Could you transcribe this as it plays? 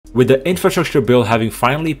With the infrastructure bill having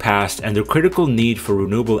finally passed and the critical need for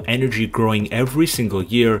renewable energy growing every single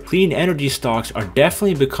year, clean energy stocks are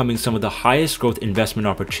definitely becoming some of the highest growth investment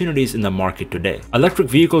opportunities in the market today. Electric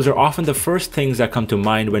vehicles are often the first things that come to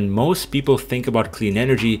mind when most people think about clean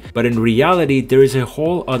energy, but in reality, there is a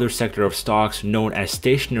whole other sector of stocks known as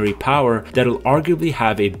stationary power that'll arguably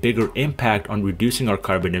have a bigger impact on reducing our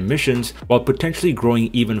carbon emissions while potentially growing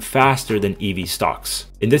even faster than EV stocks.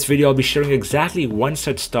 In this video, I'll be sharing exactly one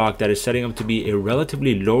such stock that is setting up to be a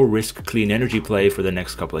relatively low-risk clean energy play for the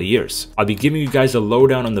next couple of years. I'll be giving you guys a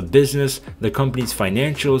lowdown on the business, the company's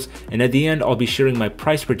financials, and at the end, I'll be sharing my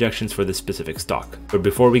price projections for this specific stock. But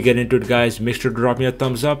before we get into it, guys, make sure to drop me a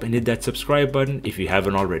thumbs up and hit that subscribe button if you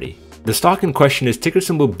haven't already. The stock in question is ticker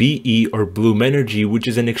symbol BE or Bloom Energy, which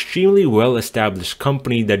is an extremely well-established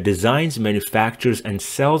company that designs, manufactures, and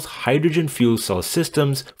sells hydrogen fuel cell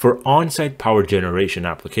systems for on-site power generation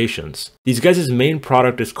applications. These guys' main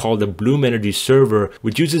product is called the Bloom Energy Server,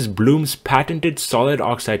 which uses Bloom's patented solid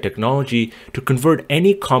oxide technology to convert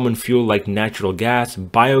any common fuel like natural gas,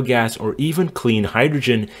 biogas, or even clean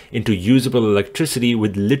hydrogen into usable electricity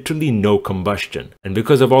with literally no combustion. And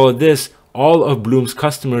because of all of this, all of Bloom's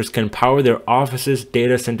customers can power their offices,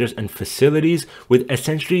 data centers, and facilities with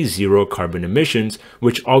essentially zero carbon emissions,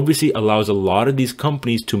 which obviously allows a lot of these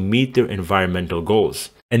companies to meet their environmental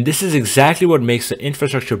goals. And this is exactly what makes the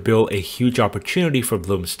infrastructure bill a huge opportunity for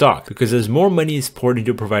Bloom stock, because as more money is poured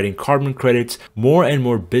into providing carbon credits, more and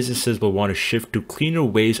more businesses will want to shift to cleaner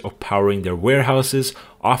ways of powering their warehouses,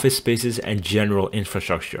 office spaces, and general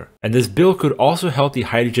infrastructure. And this bill could also help the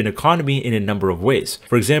hydrogen economy in a number of ways.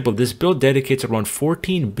 For example, this bill dedicates around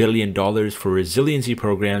 $14 billion for resiliency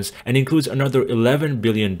programs and includes another $11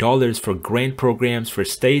 billion for grant programs for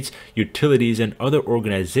states, utilities, and other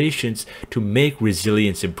organizations to make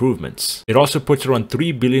resilience improvements. It also puts around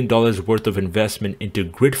 $3 billion worth of investment into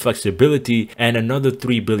grid flexibility, and another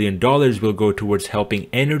 $3 billion will go towards helping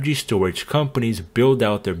energy storage companies build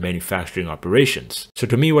out their manufacturing operations. So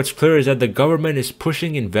to me, what's clear is that the government is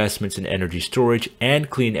pushing investments in energy storage and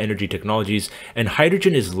clean energy technologies, and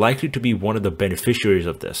hydrogen is likely to be one of the beneficiaries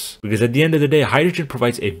of this. Because at the end of the day, hydrogen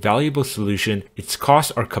provides a valuable solution, its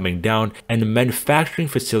costs are coming down, and the manufacturing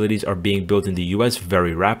facilities are being built in the US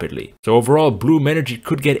very rapidly. So overall, Bloom Energy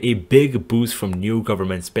could get a big boost from new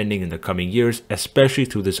government spending in the coming years, especially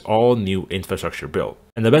through this all-new infrastructure bill.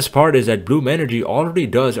 And the best part is that Bloom Energy already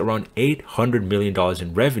does around $800 million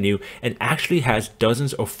in revenue and actually has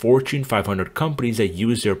dozens of Fortune 500 companies that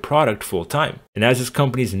use their product full time. And as this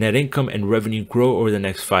company's net income and revenue grow over the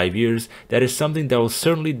next 5 years, that is something that will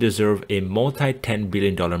certainly deserve a multi-$10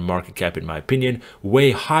 billion market cap in my opinion,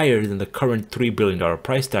 way higher than the current $3 billion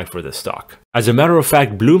price tag for the stock. As a matter of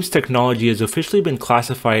fact, Bloom's technology has officially been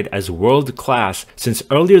classified as world-class since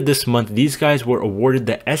earlier this month these guys were awarded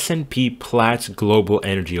the S&P Pratts Global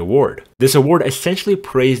Energy Award. This award essentially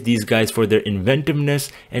praised these guys for their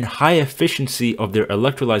inventiveness and high efficiency of their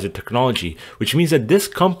electrolyzer technology, which means that this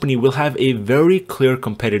company will have a very clear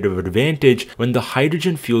competitive advantage when the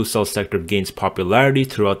hydrogen fuel cell sector gains popularity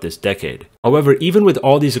throughout this decade. However, even with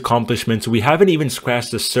all these accomplishments, we haven't even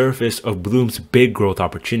scratched the surface of Bloom's big growth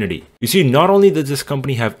opportunity. You see, not only does this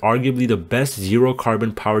company have arguably the best zero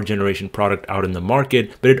carbon power generation product out in the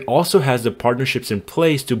market, but it also has the partnerships in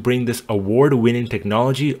place to bring this award-winning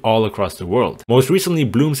technology all across the world. Most recently,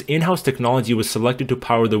 Bloom's in-house technology was selected to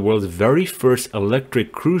power the world's very first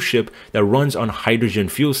electric cruise ship that runs on hydrogen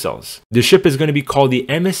fuel cells. The ship is going to be called the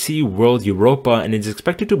MSC World Europa and is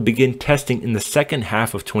expected to begin testing in the second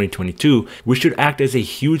half of 2022, which should act as a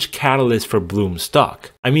huge catalyst for Bloom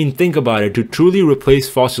stock. I mean, think about it. To truly replace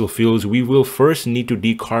fossil fuels, we will first need to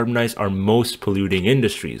decarbonize our most polluting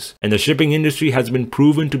industries. And the shipping industry has been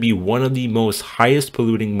proven to be one of the most highest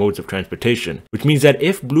polluting modes of transportation, which means that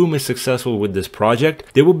if Bloom is successful with this project,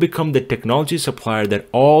 they will become the technology supplier that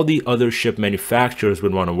all the other ship manufacturers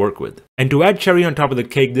would want to work with. And to add cherry on top of the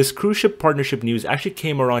cake, this cruise ship partnership news actually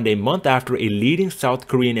came around a month after a leading South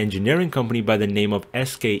Korean engineering company by the name of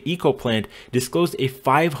SK Ecoplant disclosed a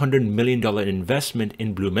 $500 million investment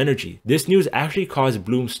in Bloom Energy. This news actually caused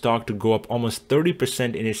Bloom stock to go up almost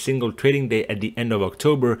 30% in a single trading day at the end of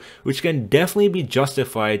October, which can definitely be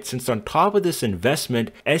justified since on top of this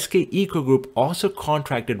investment, SK Eco Group also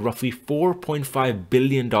contracted roughly $4.5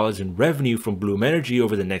 billion in revenue from Bloom Energy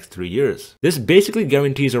over the next 3 years. This basically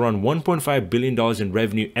guarantees around $1.5 billion in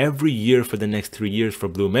revenue every year for the next 3 years for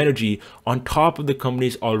Bloom Energy, on top of the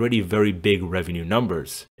company's already very big revenue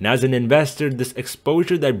numbers. And as an investor, this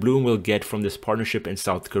exposure that Bloom will get from this partnership in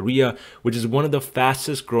South Korea, which is one of the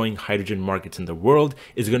fastest growing hydrogen markets in the world,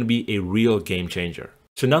 is going to be a real game changer.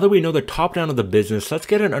 So now that we know the top down of the business, let's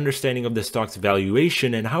get an understanding of the stock's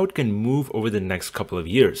valuation and how it can move over the next couple of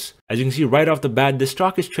years. As you can see right off the bat, this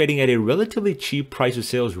stock is trading at a relatively cheap price to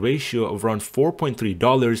sales ratio of around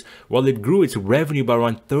 $4.3, while it grew its revenue by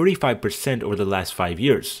around 35% over the last 5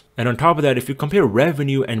 years. And on top of that, if you compare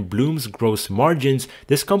revenue and Bloom's gross margins,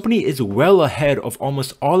 this company is well ahead of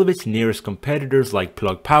almost all of its nearest competitors like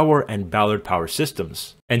Plug Power and Ballard Power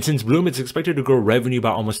Systems. And since Bloom is expected to grow revenue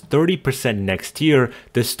by almost 30% next year,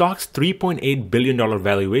 the stock's $3.8 billion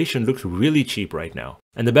valuation looks really cheap right now.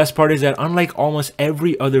 And the best part is that unlike almost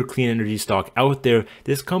every other clean energy stock out there,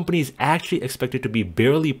 this company is actually expected to be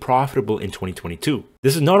barely profitable in 2022.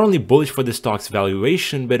 This is not only bullish for the stock's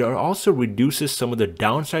valuation, but it also reduces some of the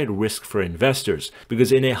downside risk for investors,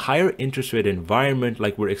 because in a higher interest rate environment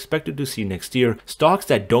like we're expected to see next year, stocks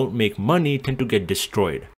that don't make money tend to get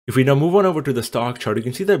destroyed. If we now move on over to the stock chart, you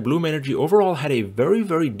can see that Bloom Energy overall had a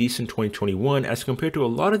very decent 2021 as compared to a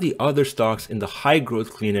lot of the other stocks in the high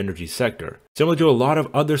growth clean energy sector. Similar to a lot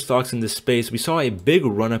of other stocks in this space, we saw a big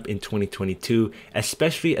run up in 2022,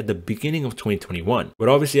 especially at the beginning of 2021. But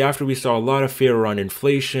obviously after we saw a lot of fear around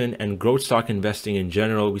inflation and growth stock investing in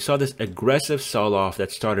general, we saw this aggressive sell-off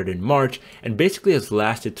that started in March and basically has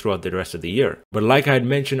lasted throughout the rest of the year. But like I had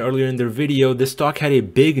mentioned earlier in the video, this stock had a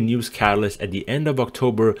big news catalyst at the end of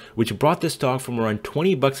October, which brought the stock from around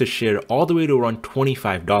 20 bucks a share all the way to around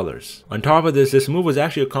 $25. On top of this move was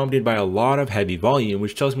actually accompanied by a lot of heavy volume,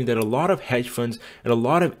 which tells me that a lot of hedge funds and a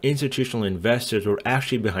lot of institutional investors were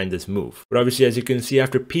actually behind this move. But obviously, as you can see,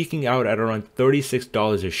 after peaking out at around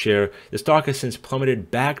 $36 a share, the stock has since plummeted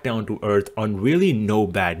back down to earth on really no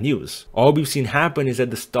bad news. All we've seen happen is that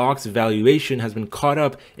the stock's valuation has been caught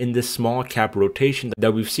up in this small cap rotation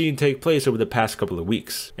that we've seen take place over the past couple of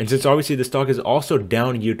weeks. And since obviously the stock is also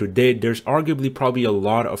down year to date, there's arguably probably a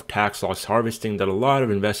lot of tax loss harvesting that a lot of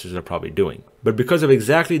investors are probably doing. But because of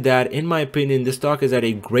exactly that, in my opinion, this stock is at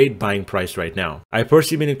a great buying price right now. I've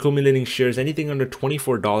personally been accumulating shares anything under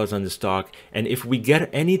 $24 on the stock, and if we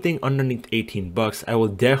get anything underneath 18 bucks, I will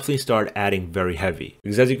definitely start adding very heavy.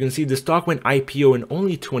 Because as you can see, the stock went IPO in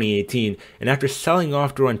only 2018, and after selling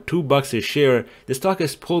off to around 2 bucks a share, the stock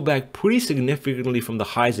has pulled back pretty significantly from the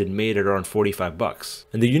highs it made at around 45 bucks.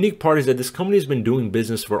 And the unique part is that this company has been doing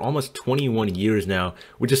business for almost 21 years now,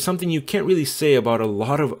 which is something you can't really say about a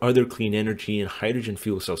lot of other clean energy and hydrogen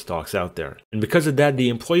fuel cell stocks out there. And because of that, the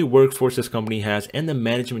employee workforce this company has and the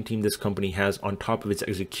management team this company has on top of its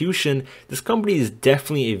execution, this company is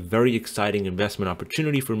definitely a very exciting investment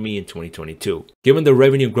opportunity for me in 2022. Given the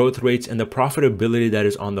revenue growth rates and the profitability that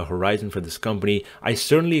is on the horizon for this company, I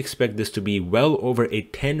certainly expect this to be well over a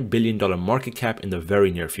 $10 billion market cap in the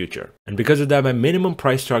very near future. And because of that, my minimum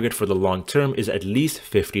price target for the long term is at least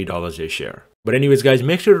 $50 a share. But anyways guys,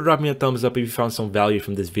 make sure to drop me a thumbs up if you found some value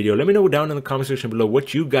from this video. Let me know down in the comment section below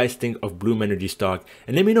what you guys think of Bloom Energy stock,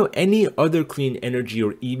 and let me know any other clean energy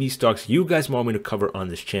or EV stocks you guys want me to cover on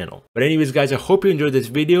this channel. But anyways guys, I hope you enjoyed this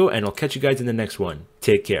video, and I'll catch you guys in the next one.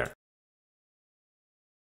 Take care.